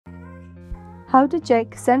How to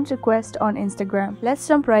check send request on Instagram. Let's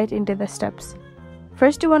jump right into the steps.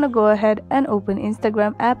 First, you want to go ahead and open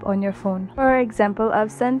Instagram app on your phone. For example,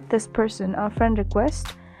 I've sent this person a friend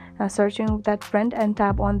request. Searching that friend and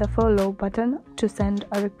tap on the follow button to send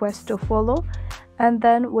a request to follow. And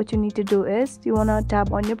then what you need to do is you want to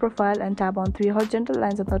tap on your profile and tap on 3 horizontal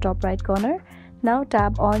lines at the top right corner. Now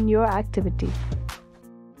tap on your activity.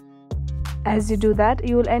 As you do that,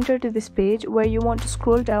 you will enter to this page where you want to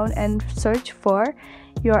scroll down and search for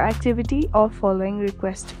your activity of following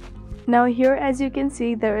request. Now here, as you can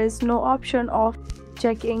see, there is no option of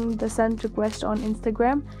checking the send request on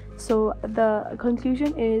Instagram. So the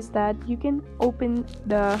conclusion is that you can open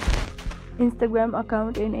the Instagram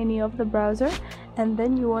account in any of the browser, and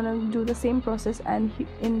then you want to do the same process, and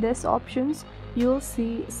in this options you'll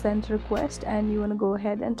see send request, and you want to go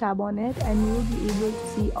ahead and tap on it, and you will be able to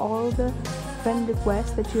see all the friend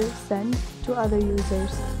requests that you have sent to other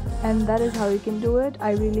users. And that is how you can do it.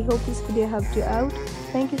 I really hope this video helped you out.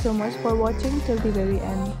 Thank you so much for watching till the very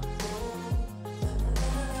end.